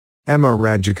Emma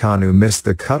Raducanu missed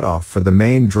the cutoff for the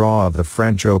main draw of the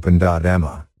French Open.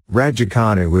 Emma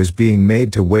Raducanu is being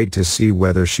made to wait to see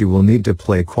whether she will need to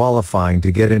play qualifying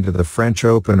to get into the French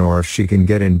Open or if she can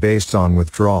get in based on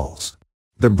withdrawals.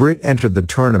 The Brit entered the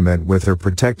tournament with her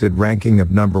protected ranking of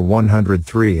number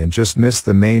 103 and just missed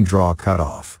the main draw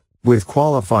cutoff. With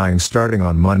qualifying starting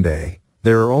on Monday,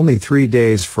 there are only 3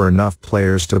 days for enough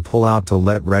players to pull out to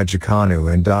let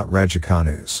Raducanu in.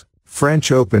 Raducanu's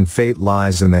French Open fate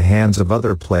lies in the hands of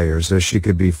other players, as she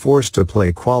could be forced to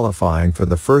play qualifying for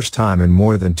the first time in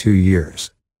more than 2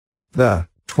 years. The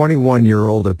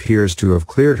 21-year-old appears to have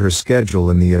cleared her schedule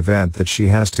in the event that she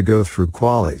has to go through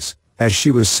qualies, as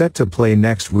she was set to play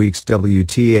next week's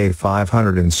WTA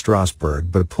 500 in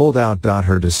Strasbourg but pulled out.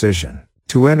 Her decision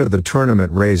to enter the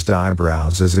tournament raised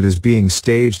eyebrows, as it is being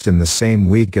staged in the same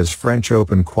week as French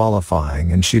Open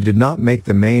qualifying and she did not make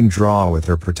the main draw with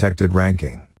her protected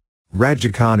ranking.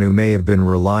 Raducanu may have been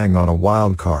relying on a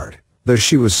wild card, though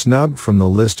she was snubbed from the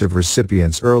list of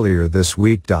recipients earlier this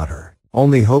week. Her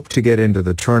only hope to get into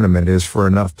the tournament is for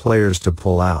enough players to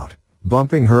pull out,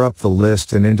 bumping her up the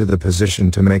list and into the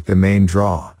position to make the main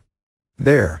draw.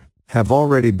 There have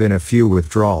already been a few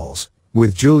withdrawals,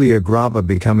 with Julia Graba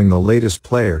becoming the latest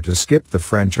player to skip the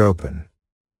French Open.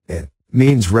 It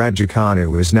means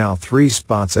Raducanu is now 3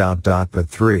 spots out. But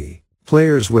 3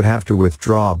 players would have to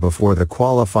withdraw before the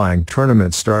qualifying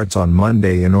tournament starts on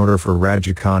Monday in order for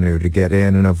Raducanu to get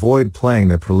in and avoid playing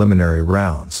the preliminary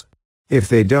rounds. If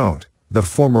they don't, the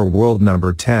former world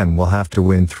number 10 will have to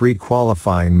win 3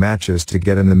 qualifying matches to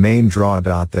get in the main draw.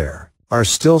 There are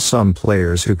still some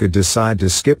players who could decide to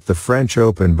skip the French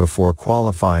Open before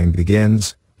qualifying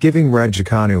begins, giving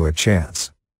Raducanu a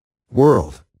chance.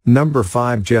 World number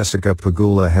 5 Jessica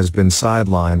Pegula has been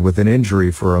sidelined with an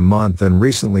injury for a month and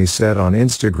recently said on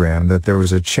Instagram that there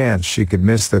was a chance she could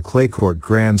miss the Claycourt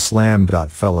Grand Slam.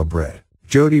 Fellow Brit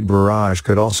Jodi Barrage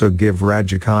could also give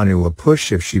Raducanu a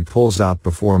push if she pulls out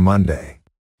before Monday.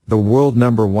 The world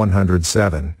number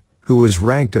 107, who was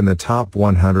ranked in the top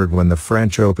 100 when the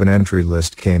French Open entry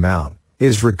list came out,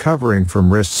 is recovering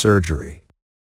from wrist surgery.